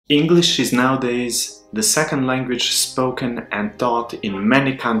English is nowadays the second language spoken and taught in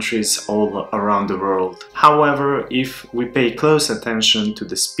many countries all around the world. However, if we pay close attention to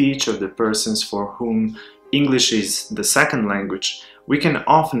the speech of the persons for whom English is the second language, we can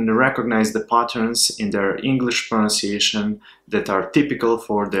often recognize the patterns in their English pronunciation that are typical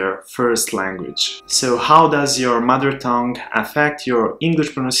for their first language. So how does your mother tongue affect your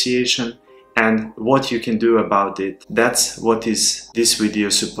English pronunciation and what you can do about it? That's what is this video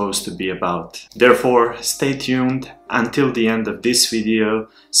supposed to be about. Therefore, stay tuned until the end of this video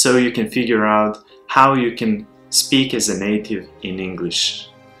so you can figure out how you can speak as a native in English.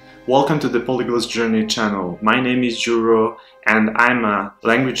 Welcome to the Polyglot Journey channel. My name is Djuro and I'm a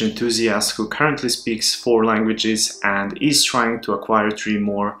language enthusiast who currently speaks 4 languages and is trying to acquire 3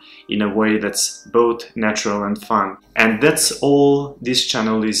 more in a way that's both natural and fun. And that's all this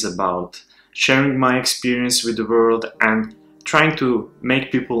channel is about. Sharing my experience with the world and trying to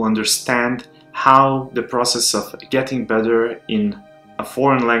make people understand how the process of getting better in a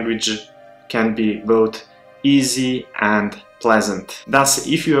foreign language can be both easy and pleasant. Thus,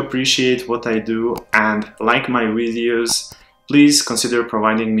 if you appreciate what I do and like my videos, please consider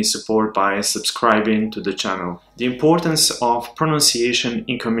providing me support by subscribing to the channel. The importance of pronunciation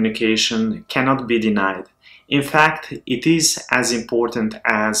in communication cannot be denied. In fact, it is as important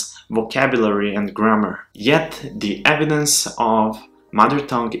as vocabulary and grammar. Yet, the evidence of mother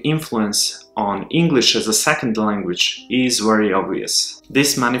tongue influence on English as a second language is very obvious.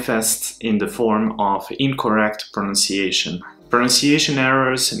 This manifests in the form of incorrect pronunciation. Pronunciation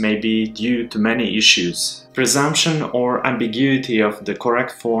errors may be due to many issues. Presumption or ambiguity of the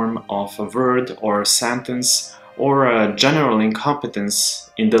correct form of a word or a sentence, or a general incompetence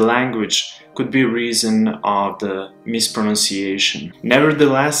in the language could be reason of the mispronunciation.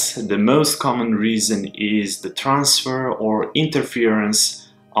 Nevertheless, the most common reason is the transfer or interference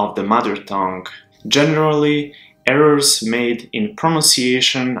of the mother tongue. Generally, errors made in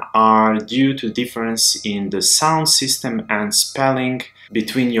pronunciation are due to difference in the sound system and spelling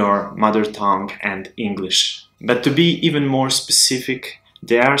between your mother tongue and English. But to be even more specific,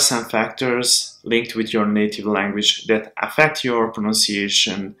 there are some factors linked with your native language that affect your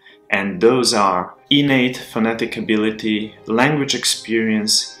pronunciation, and those are innate phonetic ability, language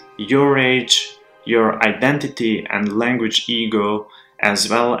experience, your age, your identity and language ego, as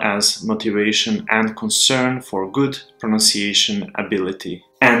well as motivation and concern for good pronunciation ability.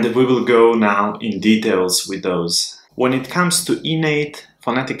 And we will go now in details with those. When it comes to innate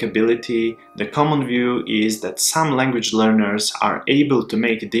phonetic ability, the common view is that some language learners are able to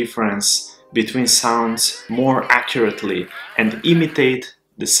make a difference between sounds more accurately and imitate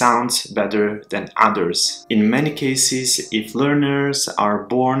the sounds better than others. In many cases, if learners are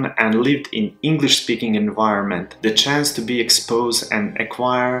born and lived in English-speaking environment, the chance to be exposed and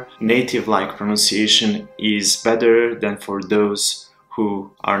acquire native-like pronunciation is better than for those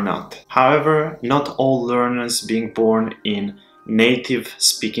who are not. However, not all learners being born in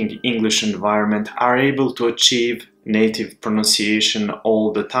native-speaking English environment are able to achieve native pronunciation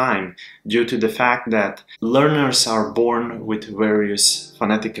all the time due to the fact that learners are born with various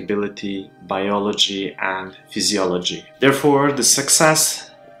phonetic ability, biology and physiology. Therefore, the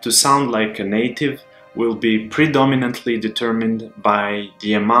success to sound like a native will be predominantly determined by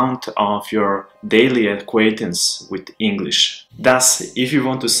the amount of your daily acquaintance with English. Thus, if you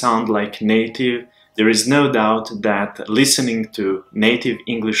want to sound like native, there is no doubt that listening to native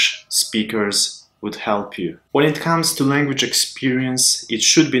English speakers would help you. When it comes to language experience, it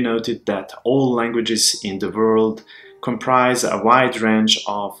should be noted that all languages in the world comprise a wide range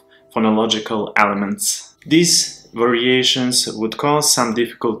of phonological elements. These variations would cause some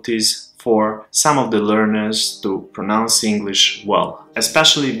difficulties for some of the learners to pronounce English well,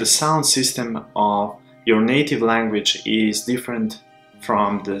 especially if the sound system of your native language is different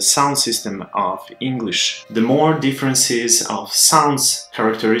from the sound system of English. The more differences of sounds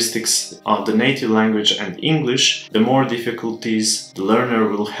characteristics of the native language and English, the more difficulties the learner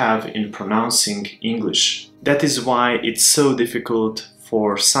will have in pronouncing English. That is why it's so difficult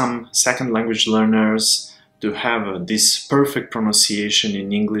for some second language learners to have this perfect pronunciation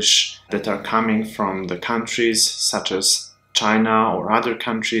in English that are coming from the countries such as China or other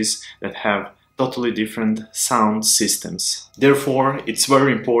countries that have totally different sound systems. Therefore, it's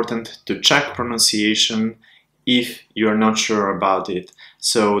very important to check pronunciation if you're not sure about it.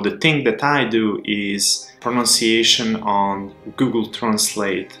 So the thing that I do is pronunciation on Google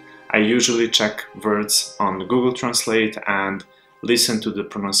Translate. I usually check words on Google Translate and listen to the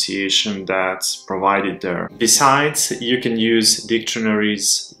pronunciation that's provided there. Besides, you can use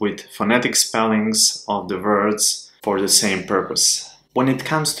dictionaries with phonetic spellings of the words for the same purpose. When it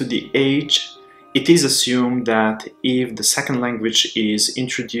comes to the age, it is assumed that if the second language is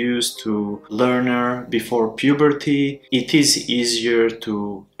introduced to learner before puberty, it is easier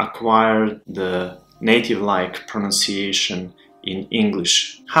to acquire the native-like pronunciation in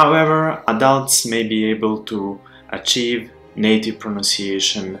English. However, adults may be able to achieve native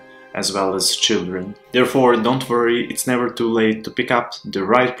pronunciation as well as children. Therefore, don't worry, it's never too late to pick up the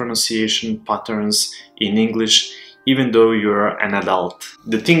right pronunciation patterns in English, even though you're an adult.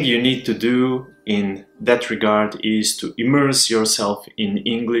 The thing you need to do in that regard is to immerse yourself in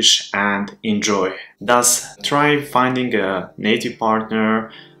English and enjoy. Thus, try finding a native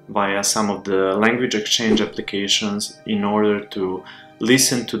partner via some of the language exchange applications in order to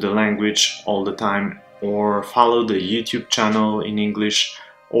listen to the language all the time, or follow the YouTube channel in English,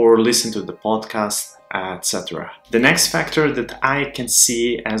 or listen to the podcast, etc. The next factor that I can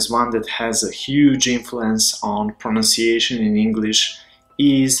see as one that has a huge influence on pronunciation in English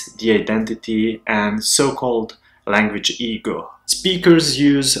is the identity and so-called language ego. Speakers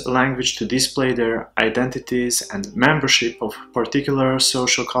use language to display their identities and membership of particular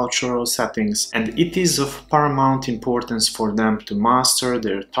social-cultural settings, and it is of paramount importance for them to master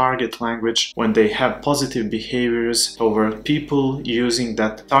their target language when they have positive behaviors toward people using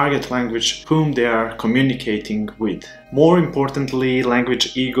that target language whom they are communicating with. More importantly,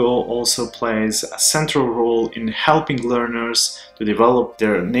 language ego also plays a central role in helping learners to develop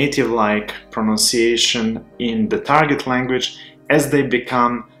their native-like pronunciation in the target language as they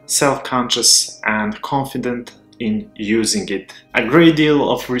become self-conscious and confident in using it. A great deal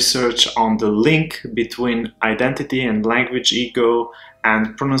of research on the link between identity and language ego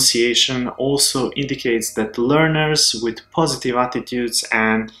and pronunciation also indicates that learners with positive attitudes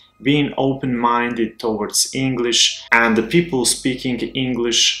and being open-minded towards English and the people speaking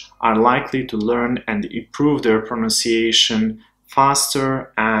English are likely to learn and improve their pronunciation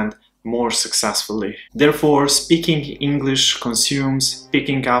faster and more successfully. Therefore, speaking English consumes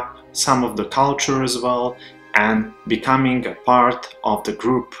picking up some of the culture as well and becoming a part of the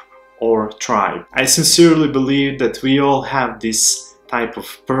group or tribe. I sincerely believe that we all have this type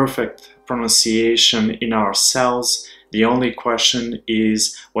of perfect pronunciation in ourselves. The only question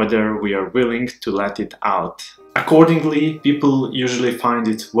is whether we are willing to let it out. Accordingly, people usually find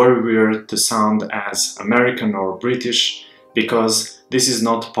it very weird to sound as American or British because this is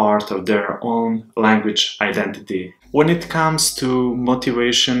not part of their own language identity. When it comes to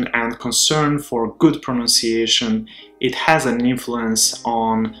motivation and concern for good pronunciation, it has an influence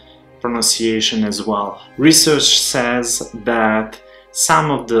on pronunciation as well. Research says that some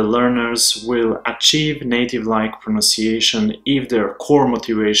of the learners will achieve native-like pronunciation if their core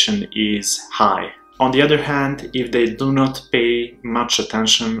motivation is high. On the other hand, if they do not pay much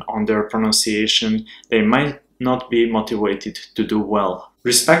attention on their pronunciation, they might not be motivated to do well.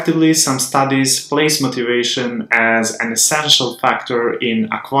 Respectively, some studies place motivation as an essential factor in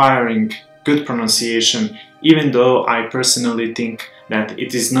acquiring good pronunciation, even though I personally think that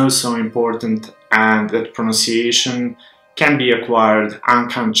it is not so important and that pronunciation can be acquired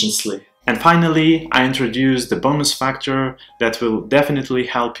unconsciously. And finally, I introduced the bonus factor that will definitely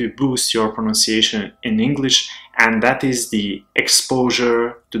help you boost your pronunciation in English, and that is the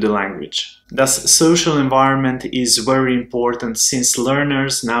exposure to the language. Thus, social environment is very important since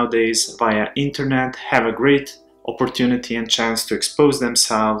learners nowadays via internet have a great opportunity and chance to expose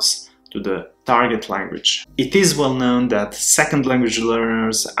themselves to the target language. It is well known that second language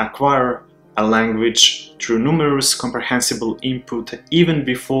learners acquire a language through numerous comprehensible input even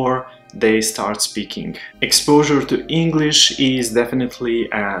before they start speaking. Exposure to English is definitely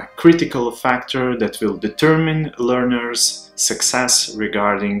a critical factor that will determine learners' success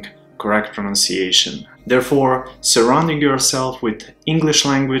regarding correct pronunciation. Therefore, surrounding yourself with English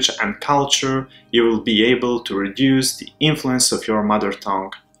language and culture, you will be able to reduce the influence of your mother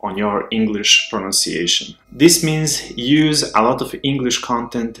tongue on your English pronunciation. This means use a lot of English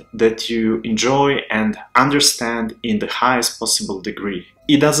content that you enjoy and understand in the highest possible degree.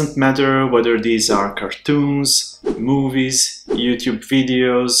 It doesn't matter whether these are cartoons, movies, YouTube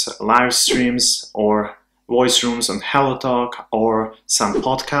videos, live streams, or voice rooms on HelloTalk, or some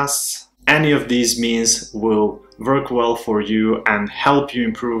podcasts. Any of these means will work well for you and help you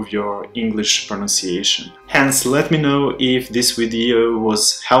improve your English pronunciation. Hence, let me know if this video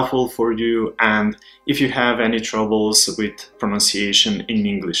was helpful for you and if you have any troubles with pronunciation in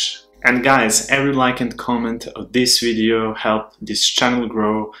English. And guys, every like and comment of this video help this channel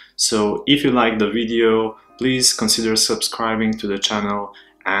grow, so if you like the video, please consider subscribing to the channel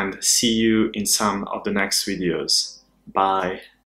and see you in some of the next videos. Bye!